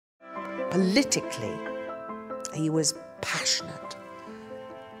Politically, he was passionate.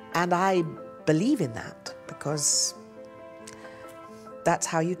 And I believe in that because that's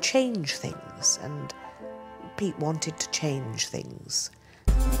how you change things. And Pete wanted to change things.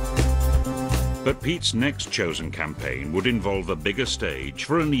 But Pete's next chosen campaign would involve a bigger stage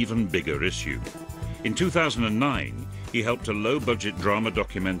for an even bigger issue. In 2009, he helped a low-budget drama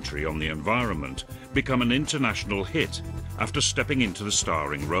documentary on the environment become an international hit after stepping into the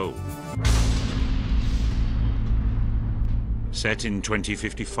starring role. Set in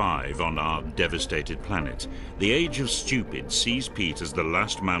 2055 on our devastated planet, The Age of Stupid sees Pete as the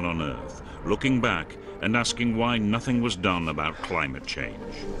last man on Earth, looking back and asking why nothing was done about climate change.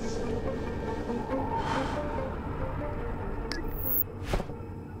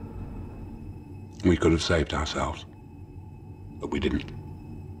 We could have saved ourselves, but we didn't.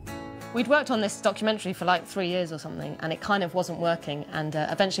 We'd worked on this documentary for like 3 years or something, and it kind of wasn't working, and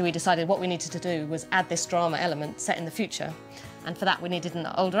eventually we decided what we needed to do was add this drama element set in the future, and for that we needed an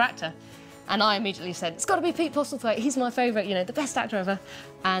older actor. And I immediately said, it's got to be Pete Postlethwaite, he's my favourite, you know, the best actor ever.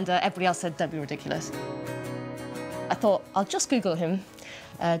 And everybody else said, don't be ridiculous. I thought, I'll just Google him,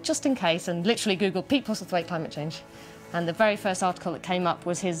 just in case, and literally Googled Pete Postlethwaite climate change. And the very first article that came up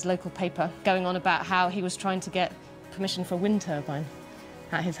was his local paper going on about how he was trying to get permission for a wind turbine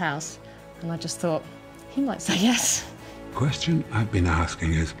at his house. And I just thought, he might say yes. The question I've been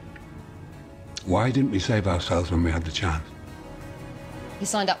asking is, why didn't we save ourselves when we had the chance? He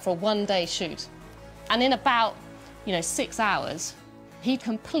signed up for a one-day shoot. And in about, 6 hours, he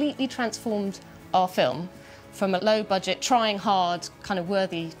completely transformed our film from a low-budget, trying hard, kind of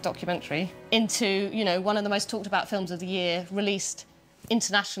worthy documentary into, one of the most talked-about films of the year, released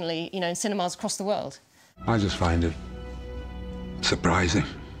internationally, in cinemas across the world. I just find it surprising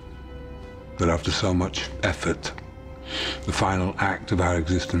that after so much effort, the final act of our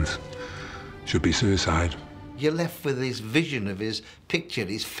existence should be suicide. You're left with this vision of his picture,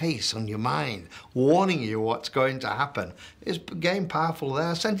 his face on your mind, warning you what's going to happen. It's again powerful there.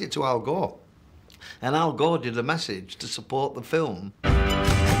 I sent it to Al Gore. And Al Gore did a message to support the film.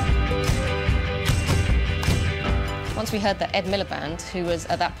 Once we heard that Ed Miliband, who was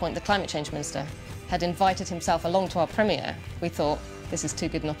at that point the climate change minister, had invited himself along to our premiere, we thought, this is too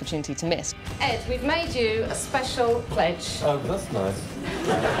good an opportunity to miss. Ed, we've made you a special pledge. Oh, that's nice.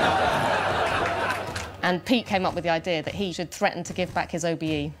 And Pete came up with the idea that he should threaten to give back his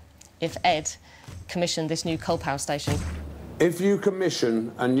OBE if Ed commissioned this new coal power station. If you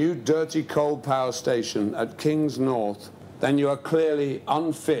commission a new dirty coal power station at King's North, then you are clearly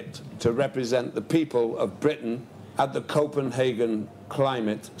unfit to represent the people of Britain at the Copenhagen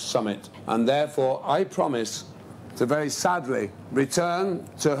Climate Summit. And therefore, I promise to very sadly return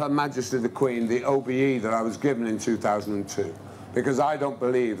to Her Majesty the Queen the OBE that I was given in 2002, because I don't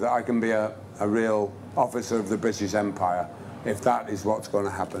believe that I can be a real officer of the British Empire if that is what's going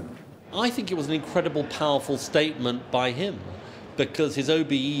to happen. I think it was an incredible, powerful statement by him, because his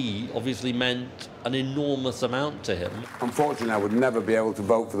OBE obviously meant an enormous amount to him. Unfortunately, I would never be able to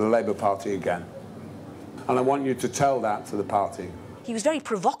vote for the Labour Party again. And I want you to tell that to the party. He was very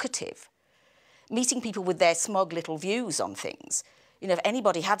provocative, meeting people with their smug little views on things. If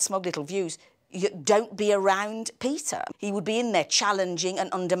anybody had smug little views, don't be around Peter. He would be in there challenging and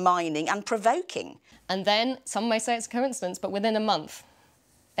undermining and provoking. And then, some may say it's a coincidence, but within a month,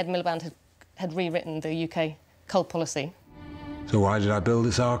 Ed Miliband had rewritten the UK coal policy. So why did I build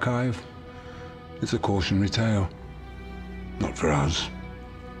this archive? It's a cautionary tale. Not for us.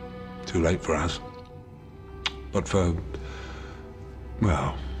 Too late for us. But for,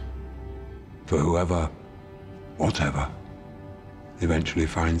 well, for whoever, whatever, eventually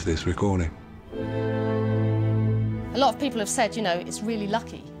finds this recording. A lot of people have said, it's really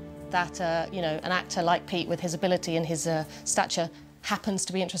lucky that, an actor like Pete, with his ability and his stature, happens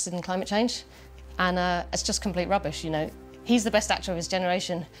to be interested in climate change. And it's just complete rubbish, He's the best actor of his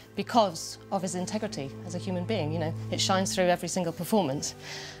generation because of his integrity as a human being, It shines through every single performance.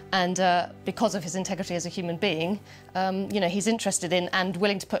 And because of his integrity as a human being, he's interested in and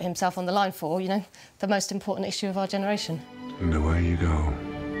willing to put himself on the line for, the most important issue of our generation. And away you go.